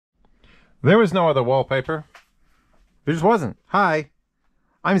There was no other wallpaper. There just wasn't. Hi,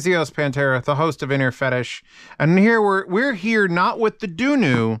 I'm Zeos Pantera, the host of Inner Fetish, and here we're here not with the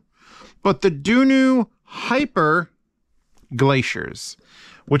Dunu, but the Dunu Hyper Glaciers,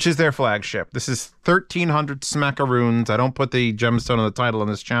 which is their flagship. This is 1,300 smackaroons. I don't put the gemstone of the title on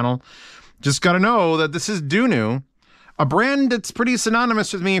this channel. Just gotta know that this is Dunu, a brand that's pretty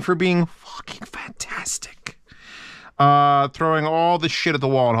synonymous with me for being fucking fantastic. Throwing all the shit at the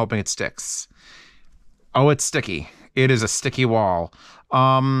wall and hoping it sticks. Oh, it's sticky. It is a sticky wall.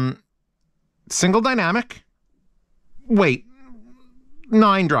 Single dynamic. Wait,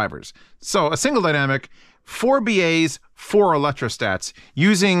 9 drivers. So a single dynamic, 4 BAs, 4 electrostats,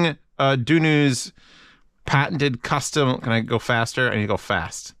 using Dunu's patented custom. Can I go faster? I need to go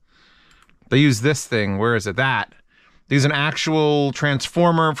fast. They use this thing. Where is it? That. They use an actual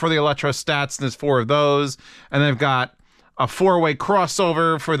transformer for the electrostats, and there's 4 of those. And they've got a 4-way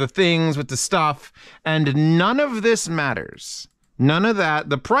crossover for the things with the stuff. And none of this matters. None of that.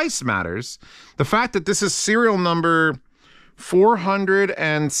 The price matters. The fact that this is serial number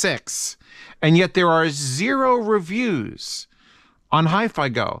 406, and yet there are 0 reviews on Hi-Fi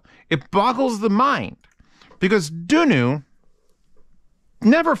Go. It boggles the mind, because Dunu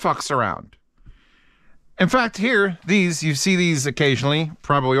never fucks around. In fact, here, you see these occasionally,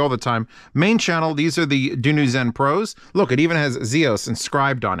 probably all the time. Main channel, these are the Dunu Zen Pros. Look, it even has Zeos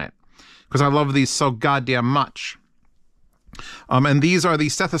inscribed on it, because I love these so goddamn much. And these are the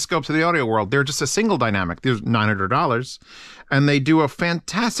stethoscopes of the audio world. They're just a single dynamic. They're $900, and they do a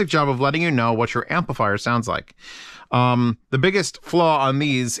fantastic job of letting you know what your amplifier sounds like. The biggest flaw on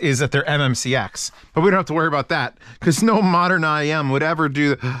these is that they're MMCX, but we don't have to worry about that, because no modern IEM would ever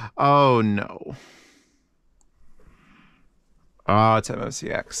do that. Oh, no. Oh, it's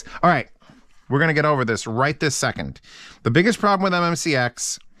MMCX. All right, we're going to get over this right this second. The biggest problem with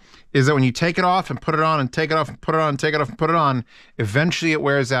MMCX is that when you take it off and put it on and take it off and put it on and take it off and put it on, eventually it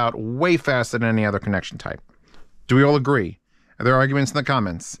wears out way faster than any other connection type. Do we all agree? Are there arguments in the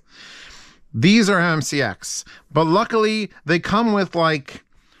comments? These are MMCX, but luckily they come with like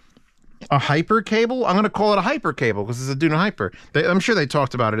a hyper cable. I'm going to call it a hyper cable because it's a Dunu Hyper. I'm sure they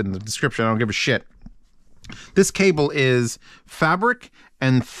talked about it in the description. I don't give a shit. This cable is fabric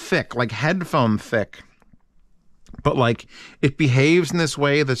and thick, like headphone thick. But like it behaves in this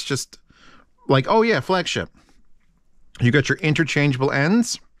way that's just like, oh yeah, Flagship. You got your interchangeable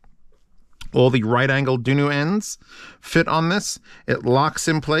ends. All the right angle Dunu ends fit on this. It locks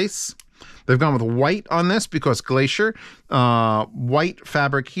in place. They've gone with white on this because Glacier. White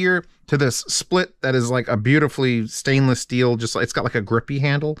fabric here to this split that is like a beautifully stainless steel, just like it's got like a grippy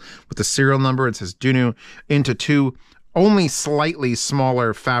handle with the serial number. It says Dunu into 2 only slightly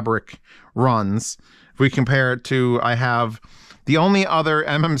smaller fabric runs. If we compare it to, I have the only other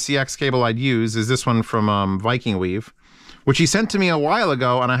MMCX cable I'd use is this one from Viking Weave, which he sent to me a while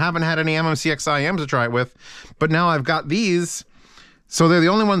ago, and I haven't had any MMCX IEMs to try it with, but now I've got these, so they're the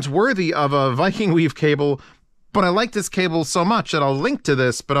only ones worthy of a Viking Weave cable. But I like this cable so much that I'll link to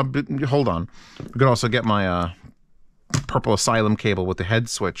this, but hold on. I could also get my Purple Asylum cable with the head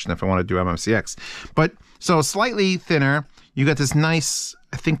switch, and if I want to do MMCX. But, so slightly thinner, you got this nice,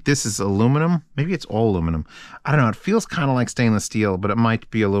 I think this is aluminum. Maybe it's all aluminum. I don't know, it feels kind of like stainless steel, but it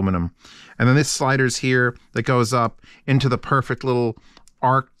might be aluminum. And then this slider's here that goes up into the perfect little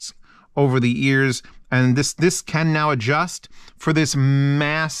arcs over the ears. And this can now adjust for this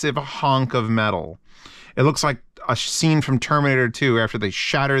massive hunk of metal. It looks like a scene from Terminator 2 after they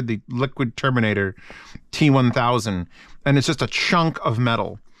shattered the liquid Terminator T-1000. And it's just a chunk of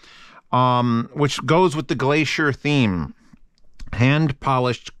metal, which goes with the Glacier theme.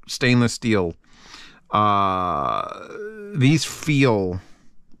 Hand-polished stainless steel. These feel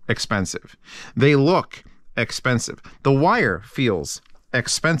expensive. They look expensive. The wire feels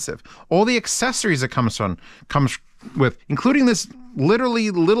expensive. All the accessories that comes with, including this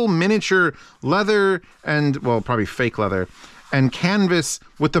literally little miniature leather and, well, probably fake leather and canvas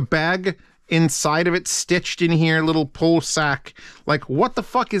with the bag inside of it stitched in here, little pull sack. Like, what the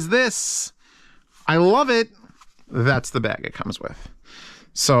fuck is this? I love it. That's the bag it comes with.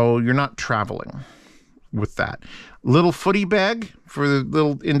 So you're not traveling with that. Little footy bag for the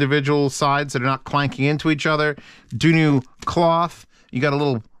little individual sides that are not clanking into each other. Dunu cloth. You got a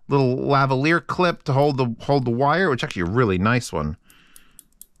little lavalier clip to hold the wire, which is actually a really nice one.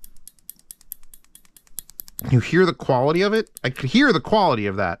 You hear the quality of it? I could hear the quality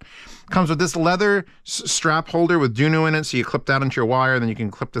of that. Comes with this leather strap holder with Dunu in it, so you clip that into your wire, then you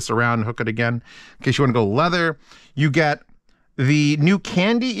can clip this around and hook it again in case you want to go leather. You get the new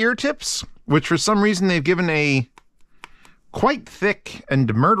candy ear tips, which for some reason they've given a quite thick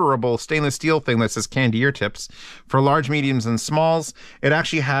and murderable stainless steel thing that says candy ear tips for large, mediums, and smalls. It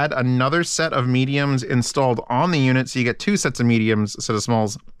actually had another set of mediums installed on the unit, so you get 2 sets of mediums, a set of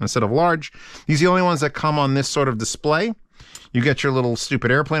smalls, instead of large. These are the only ones that come on this sort of display. You get your little stupid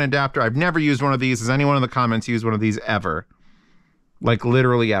airplane adapter. I've never used one of these. Has anyone in the comments used one of these ever? Like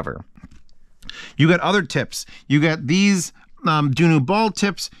literally ever. You get other tips. You get these Dunu ball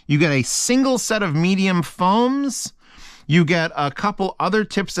tips. You get a single set of medium foams. You get a couple other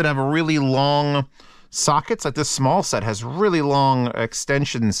tips that have really long sockets. Like this small set has really long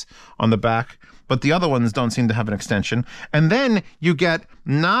extensions on the back, but the other ones don't seem to have an extension. And then you get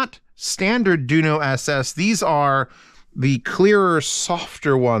not standard Dunu SS. These are the clearer,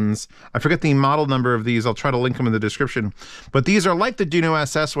 softer ones. I forget the model number of these. I'll try to link them in the description. But these are like the Dunu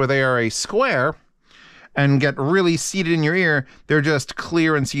SS, where they are a square and get really seated in your ear. They're just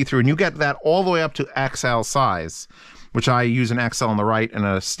clear and see-through. And you get that all the way up to XL size, which I use an XL on the right and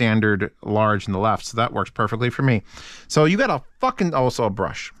a standard large on the left. So that works perfectly for me. So you got a fucking, also a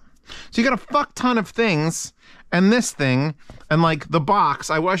brush. So you got a fuck ton of things. And this thing, and like the box,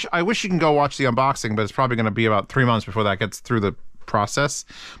 I wish you can go watch the unboxing, but it's probably going to be about 3 months before that gets through the process.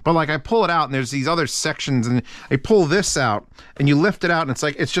 But like I pull it out and there's these other sections, and I pull this out and you lift it out and it's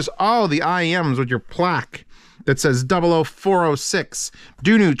like, it's just all the IEMs with your plaque that says 00406,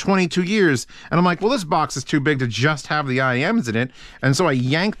 Dunu 22 years. And I'm like, well, this box is too big to just have the IEMs in it. And so I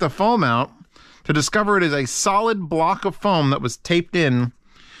yanked the foam out to discover it is a solid block of foam that was taped in.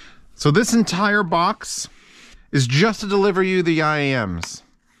 So this entire box is just to deliver you the IEMs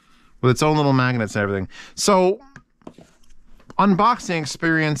with its own little magnets and everything. So, unboxing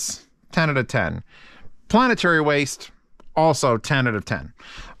experience, 10 out of 10. Planetary waste, also 10 out of 10.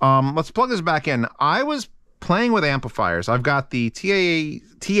 Let's plug this back in. I was playing with amplifiers. I've got the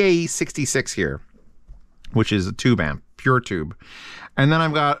TA66 here, which is a tube amp, pure tube. And then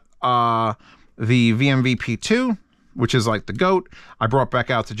I've got the VMVP2, which is like the GOAT. I brought back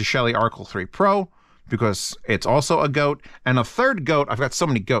out the Gishelli Arcal 3 Pro, because it's also a GOAT. And a third GOAT, I've got so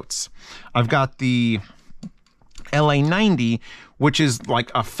many GOATs. I've got the LA90, which is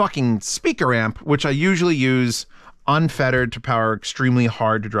like a fucking speaker amp, which I usually use unfettered to power extremely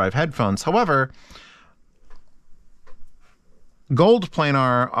hard to drive headphones. However, gold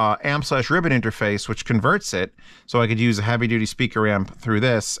planar amp/ribbon interface, which converts it, so I could use a heavy-duty speaker amp through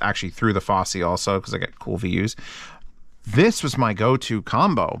this, actually through the Fosse also, because I get cool VUs. This was my go-to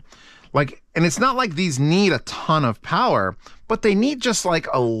combo. Like, and it's not like these need a ton of power, but they need just like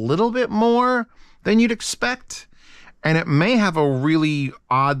a little bit more than you'd expect. And it may have a really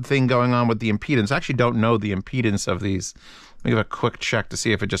odd thing going on with the impedance. I actually don't know the impedance of these. Let me give a quick check to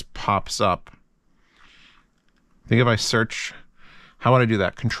see if it just pops up. I think if I search, how would I do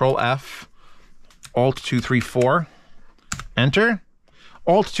that? Control F, Alt 234, enter.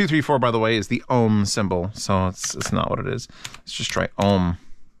 Alt 234, by the way, is the ohm symbol, so it's not what it is. Let's just try ohm.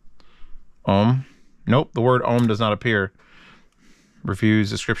 Ohm? Nope, the word ohm does not appear.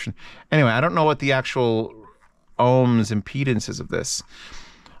 Reviews, description. Anyway, I don't know what the actual ohms impedance is of this.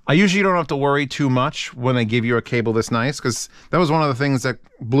 I usually don't have to worry too much when they give you a cable this nice, because that was one of the things that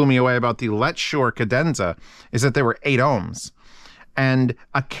blew me away about the Let's Shure cadenza, is that they were 8 ohms. And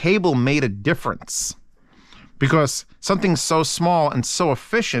a cable made a difference, because something so small and so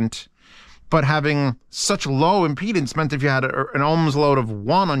efficient, but having such low impedance meant if you had an ohms load of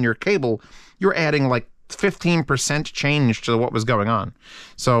 1 on your cable, you're adding like 15% change to what was going on.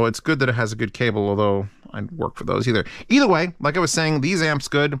 So it's good that it has a good cable, although I'd work for those either. Either way, like I was saying, these amps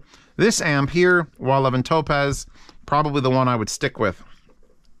good. This amp here, Wall11 Topaz, probably the one I would stick with.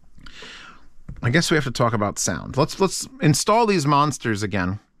 I guess we have to talk about sound. Let's install these monsters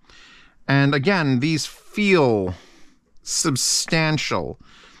again. And again, these feel substantial.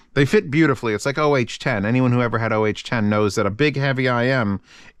 They fit beautifully. It's like OH10. Anyone who ever had OH10 knows that a big, heavy IM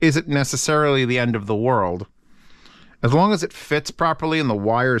isn't necessarily the end of the world. As long as it fits properly and the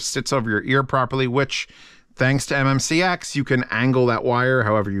wire sits over your ear properly, which, thanks to MMCX, you can angle that wire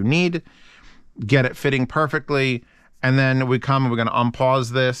however you need, get it fitting perfectly, and then we come and we're going to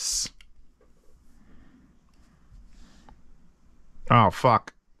unpause this. Oh,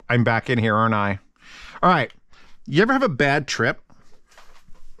 fuck. I'm back in here, aren't I? All right. You ever have a bad trip?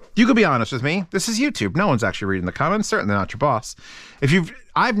 You could be honest with me. This is YouTube. No one's actually reading the comments. Certainly not your boss.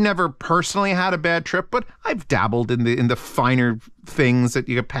 I've never personally had a bad trip, but I've dabbled in the finer things that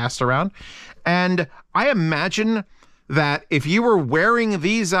you get passed around. And I imagine that if you were wearing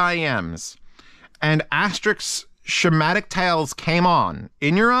these IEMs and Asterix schematic tiles came on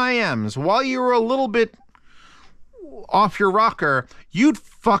in your IEMs while you were a little bit off your rocker, you'd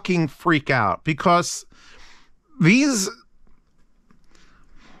fucking freak out, because these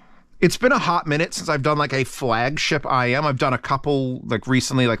It's been a hot minute since I've done like a flagship IEM. I've done a couple like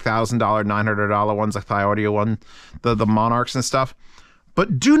recently, like $1,000, $900 ones, like the audio one, the Monarchs and stuff.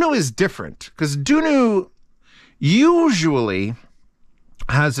 But Dunu is different because Dunu usually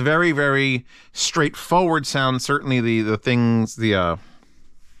has very, very straightforward sound. Certainly the things, the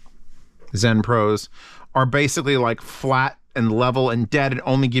Zen Pros are basically like flat and level and dead and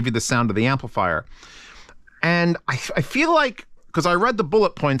only give you the sound of the amplifier. And I feel like, because I read the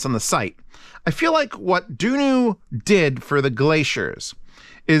bullet points on the site, I feel like what Dunu did for the Glaciers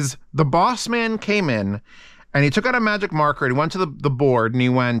is the boss man came in and he took out a magic marker and he went to the board and he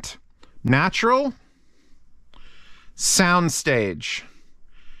went natural, soundstage.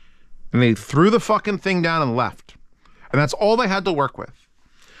 And they threw the fucking thing down and left. And that's all they had to work with.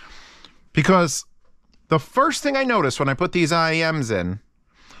 Because the first thing I noticed when I put these IEMs in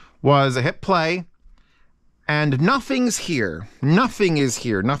was I hit play and nothing's here. Nothing is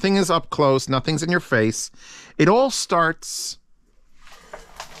here. Nothing is up close. Nothing's in your face. It all starts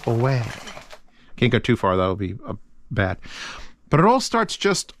away. Can't go too far. That would be bad. But it all starts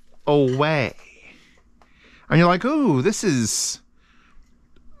just away. And you're like, ooh, this is...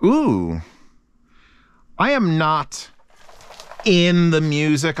 Ooh. I am not in the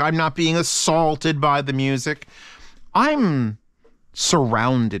music. I'm not being assaulted by the music. I'm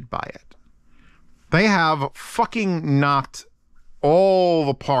surrounded by it. They have fucking knocked all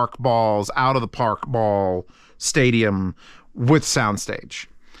the park balls out of the park ball stadium with soundstage.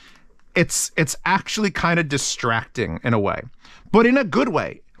 It's actually kind of distracting in a way, but in a good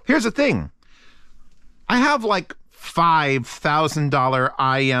way. Here's the thing. I have like $5,000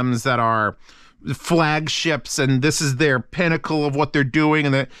 IEMs that are flagships and this is their pinnacle of what they're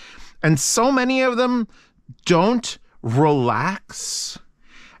doing. And so many of them don't relax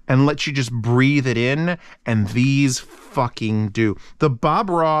and let you just breathe it in, and these fucking do. The Bob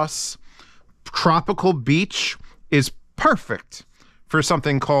Ross Tropical Beach is perfect for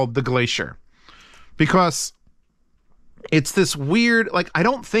something called the Glacier. Because it's this weird, like, I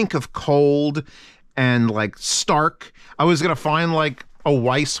don't think of cold and like stark. I was going to find like a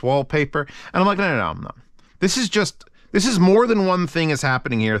Weiss wallpaper, and I'm like, no. This is more than one thing is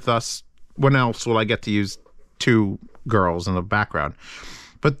happening here, thus, when else will I get to use two girls in the background?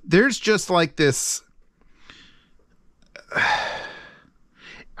 But there's just like this...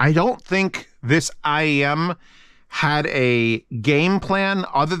 I don't think this IEM had a game plan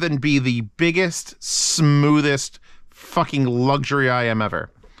other than be the biggest, smoothest, fucking luxury IEM ever.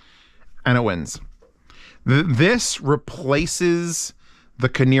 And it wins. This replaces the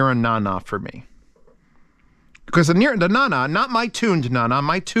Kinera Nana for me. Because the Nana, not my tuned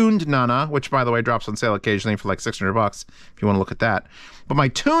Nana, which by the way drops on sale occasionally for like $600 if you want to look at that. But my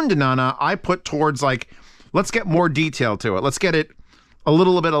tuned Nana, I put towards like, let's get more detail to it. Let's get it a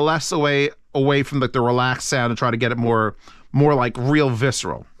little bit less away from like the relaxed sound and try to get it more like real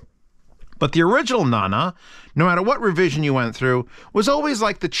visceral. But the original Nana, no matter what revision you went through, was always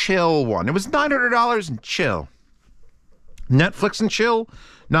like the chill one. It was $900 and chill. Netflix and chill?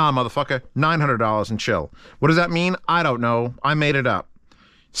 Nah, motherfucker, $900 and chill. What does that mean? I don't know. I made it up.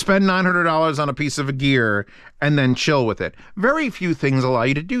 Spend $900 on a piece of gear and then chill with it. Very few things allow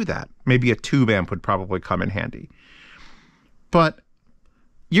you to do that. Maybe a tube amp would probably come in handy. But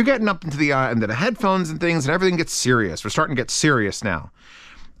you're getting up into the headphones and things, and everything gets serious. We're starting to get serious now.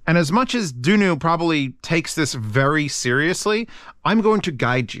 And as much as Dunu probably takes this very seriously, I'm going to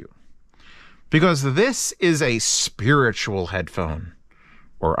guide you. Because this is a spiritual headphone.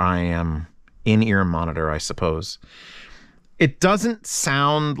 Or IEM in-ear monitor, I suppose. It doesn't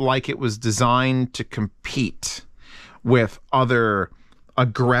sound like it was designed to compete with other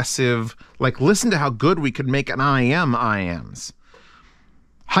aggressive, like, listen to how good we could make an IEMs.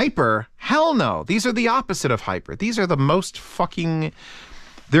 Hyper? Hell no. These are the opposite of hyper. These are the most fucking...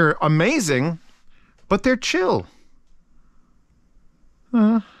 They're amazing, but they're chill.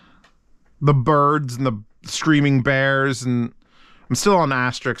 The birds and the screaming bears and... I'm still on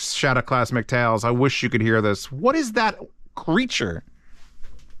Asterix, Shadowclasmic Tales. I wish you could hear this. What is that creature?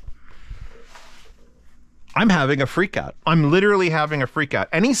 I'm having a freak out. I'm literally having a freak out.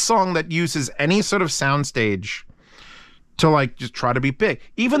 Any song that uses any sort of soundstage to like just try to be big.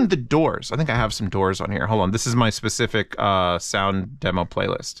 Even the Doors. I think I have some Doors on here. Hold on. This is my specific sound demo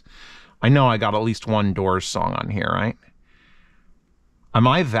playlist. I know I got at least one Doors song on here, right? Am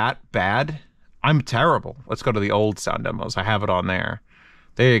I that bad? I'm terrible. Let's go to the old sound demos. I have it on there.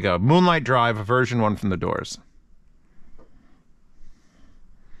 There you go. Moonlight Drive, version 1 from the Doors.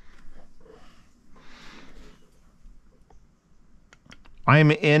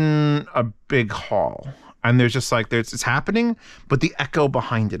 I'm in a big hall. And there's just like, it's happening, but the echo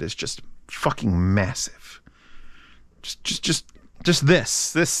behind it is just fucking massive. Just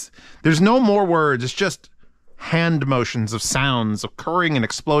this. There's no more words. It's just hand motions of sounds occurring and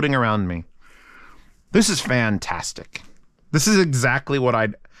exploding around me. This is fantastic. This is exactly what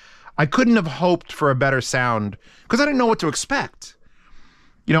I couldn't have hoped for a better sound because I didn't know what to expect.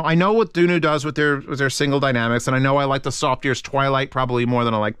 You know, I know what Dunu does with their single dynamics, and I know I like the Soft Ears Twilight probably more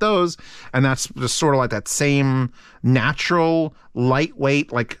than I like those, and that's just sort of like that same natural,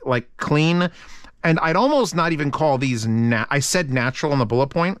 lightweight, like clean. And I'd almost not even call these, I said natural on the bullet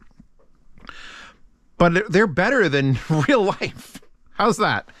point, but they're better than real life. How's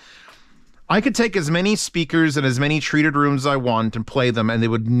that? I could take as many speakers and as many treated rooms as I want and play them, and they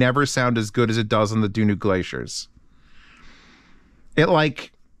would never sound as good as it does on the Dunu Glaciers. It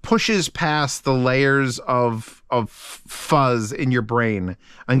like pushes past the layers of fuzz in your brain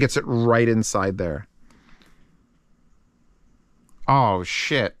and gets it right inside there. Oh,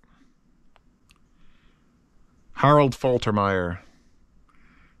 shit. Harold Faltermeyer,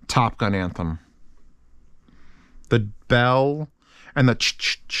 Top Gun anthem. The bell and the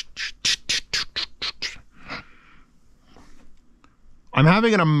I'm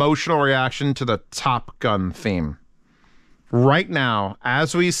having an emotional reaction to the Top Gun theme. Right now,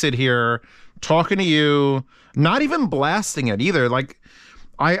 as we sit here talking to you, not even blasting it either. Like,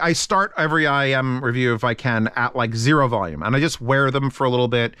 I start every IEM review, if I can, at like 0 volume, and I just wear them for a little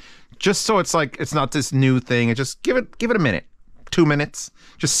bit, just so it's like it's not this new thing. It just give it a minute, 2 minutes,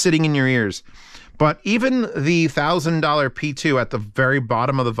 just sitting in your ears. But even the $1,000 P2 at the very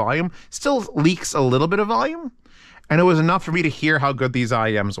bottom of the volume still leaks a little bit of volume, and it was enough for me to hear how good these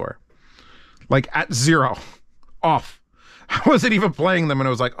IEMs were. Like at 0, off. I wasn't even playing them, and I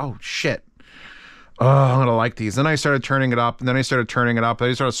was like, oh, shit. Oh, I'm going to like these. Then I started turning it up, and then I started turning it up. Then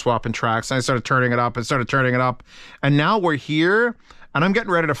I started swapping tracks, and I started turning it up, and started turning it up. And now we're here, and I'm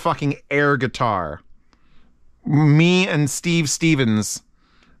getting ready to fucking air guitar. Me and Steve Stevens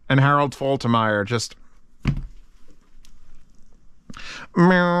and Harold Faltermeyer just...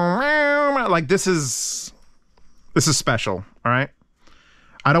 Like, this is special, all right?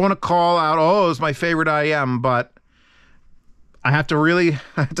 I don't want to call out, oh, it's my favorite IEM, but... I have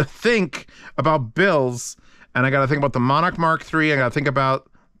to think about bills, and I got to think about the Monarch Mark III. I got to think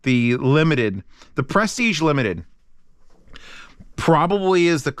about the Limited. The Prestige Limited probably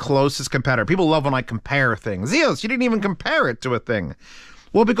is the closest competitor. People love when I compare things. Zeus, you didn't even compare it to a thing.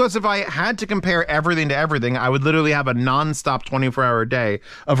 Well, because if I had to compare everything to everything, I would literally have a nonstop 24-hour day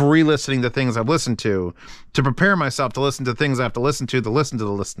of re-listening to things I've listened to prepare myself to listen to things I have to listen to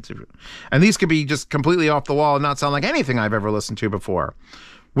listen to. And these could be just completely off the wall and not sound like anything I've ever listened to before,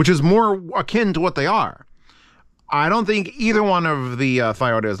 which is more akin to what they are. I don't think either one of the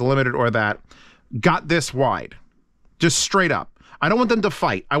Thiodas, the Limited or that, got this wide. Just straight up. I don't want them to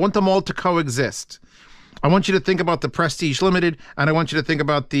fight. I want them all to coexist. I want you to think about the Prestige Limited, and I want you to think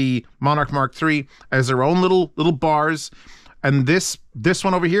about the Monarch Mark III as their own little bars. And this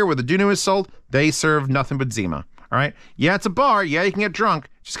one over here where the Dunu is sold, they serve nothing but Zima. All right? Yeah, it's a bar. Yeah, you can get drunk.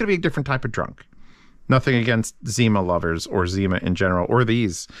 It's just going to be a different type of drunk. Nothing against Zima lovers or Zima in general or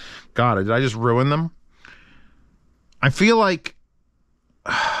these. God, did I just ruin them? I feel like...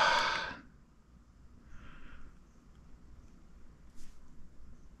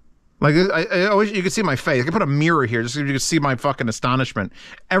 Like, I wish you could see my face. I could put a mirror here just so you could see my fucking astonishment.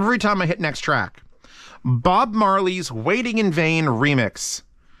 Every time I hit next track. Bob Marley's Waiting in Vain remix.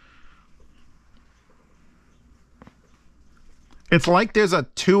 It's like there's a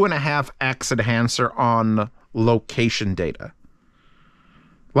 2.5x enhancer on location data.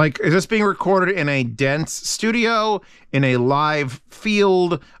 Like, is this being recorded in a dense studio, in a live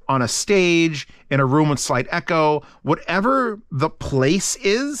field, on a stage, in a room with slight echo? Whatever the place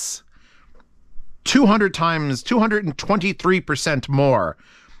is... 200 times, 223% more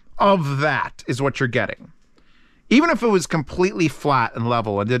of that is what you're getting. Even if it was completely flat and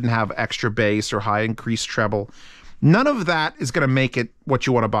level and didn't have extra bass or high increased treble, none of that is going to make it what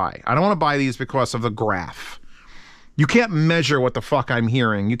you want to buy. I don't want to buy these because of the graph. You can't measure what the fuck I'm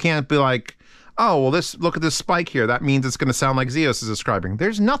hearing. You can't be like, oh, well, look at this spike here. That means it's going to sound like Zeus is describing.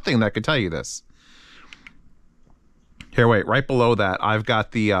 There's nothing that could tell you this. Here, wait, right below that, I've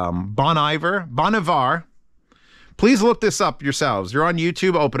got the Bon Iver. Please look this up yourselves. You're on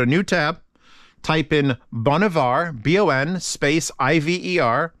YouTube, open a new tab, type in Bon Iver, B-O-N, space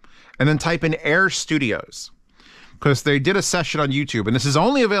I-V-E-R, and then type in Air Studios. Because they did a session on YouTube, and this is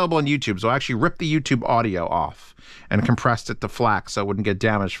only available on YouTube, so I actually ripped the YouTube audio off and compressed it to FLAC so it wouldn't get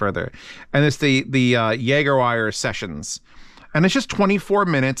damaged further. And it's the Jagerwire sessions. And it's just 24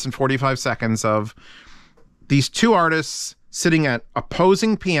 minutes and 45 seconds of these two artists sitting at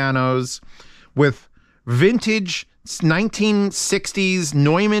opposing pianos with vintage 1960s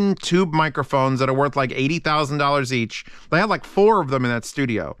Neumann tube microphones that are worth like $80,000 each. They had like 4 of them in that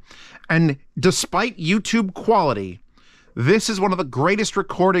studio. And despite YouTube quality, this is one of the greatest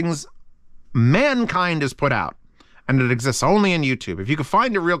recordings mankind has put out. And it exists only on YouTube. If you can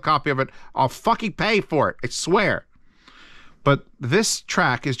find a real copy of it, I'll fucking pay for it. I swear. But this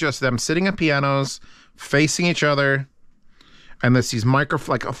track is just them sitting at pianos, facing each other. And there's these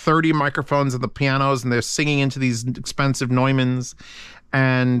like 30 microphones at the pianos, and they're singing into these expensive Neumanns.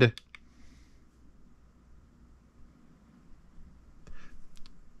 And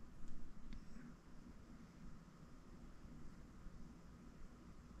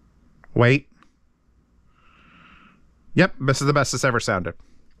wait. Yep, this is the best it's ever sounded.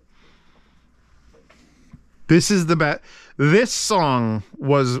 This is the best. This song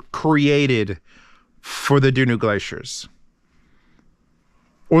was created for the Dunu Glaciers.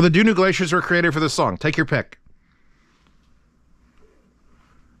 Or the Dunu Glaciers were created for this song. Take your pick.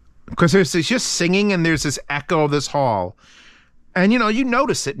 Because there's this just singing and there's this echo of this hall. And, you know, you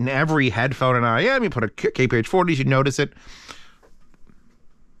notice it in every headphone in IEM. You put a KPH40s, you notice it.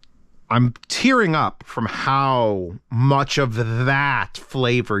 I'm tearing up from how much of that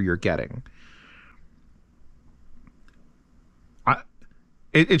flavor you're getting.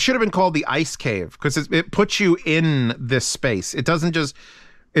 It should have been called the Ice Cave because it puts you in this space. It doesn't just...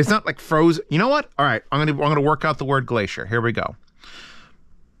 It's not like frozen. You know what? All right, I'm gonna work out the word glacier. Here we go.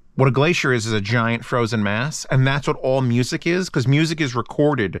 What a glacier is a giant frozen mass, and that's what all music is, because music is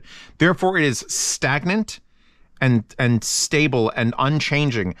recorded. Therefore, it is stagnant and stable and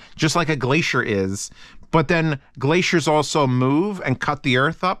unchanging, just like a glacier is. But then glaciers also move and cut the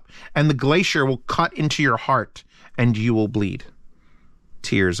earth up, and the glacier will cut into your heart, and you will bleed.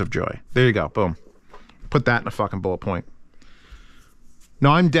 Tears of joy. There you go. Boom. Put that in a fucking bullet point.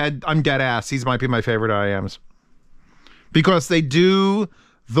 No, I'm dead ass. These might be my favorite IEMs. Because they do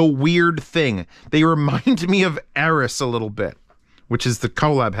the weird thing. They remind me of Eris a little bit, which is the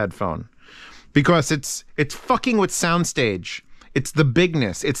collab headphone. Because it's fucking with soundstage. It's the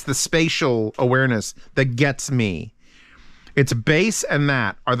bigness. It's the spatial awareness that gets me. It's bass and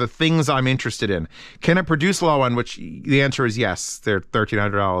that are the things I'm interested in. Can it produce low end? Which the answer is yes. They're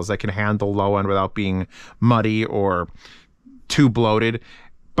 $1,300. They can handle low end without being muddy or too bloated.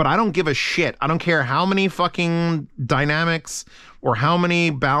 But I don't give a shit. I don't care how many fucking dynamics or how many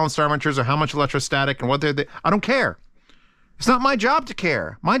balanced armatures or how much electrostatic and what they're... I don't care. It's not my job to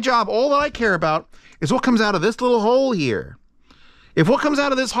care. My job, all that I care about is what comes out of this little hole here. If what comes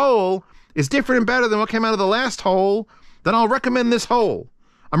out of this hole is different and better than what came out of the last hole, then I'll recommend this hole.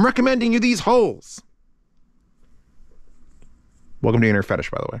 I'm recommending you these holes. Welcome to Inner Fetish,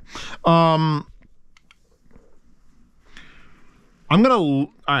 by the way. All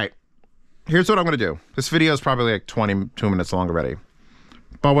right, here's what I'm gonna do. This video is probably like 22 minutes long already.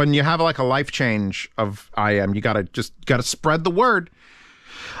 But when you have like a life change of IEM, you gotta spread the word.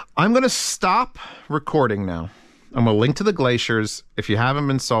 I'm gonna stop recording now. I'm gonna link to the Glaciers. If you haven't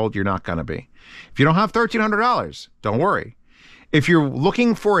been sold, you're not gonna be. If you don't have $1,300, don't worry. If you're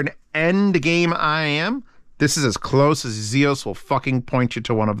looking for an end game IEM, this is as close as Zeus will fucking point you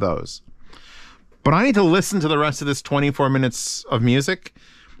to one of those. But I need to listen to the rest of this 24 minutes of music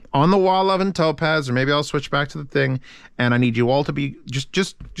on the Wall of and Topaz, or maybe I'll switch back to the thing, and I need you all to be,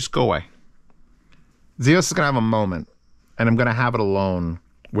 just go away. Zeus is gonna have a moment, and I'm gonna have it alone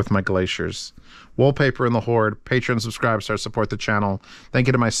with my Glaciers. Wallpaper in the Horde, Patreon, subscribe, start, support the channel. Thank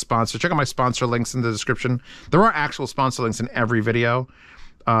you to my sponsor. Check out my sponsor links in the description. There are actual sponsor links in every video.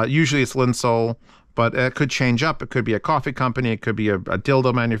 Usually it's Linsole, but it could change up. It could be a coffee company. It could be a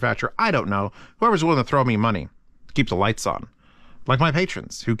dildo manufacturer. I don't know. Whoever's willing to throw me money to keep the lights on. Like my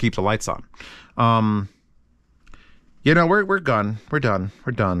patrons who keep the lights on. You know, we're done. We're done.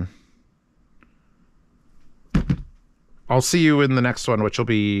 I'll see you in the next one, which will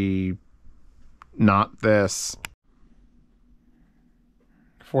be not this.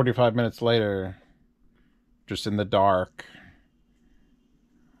 45 minutes later, just in the dark.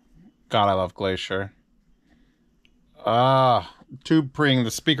 God, I love Glacier. Tube preing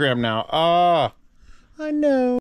the speaker amp now. I know.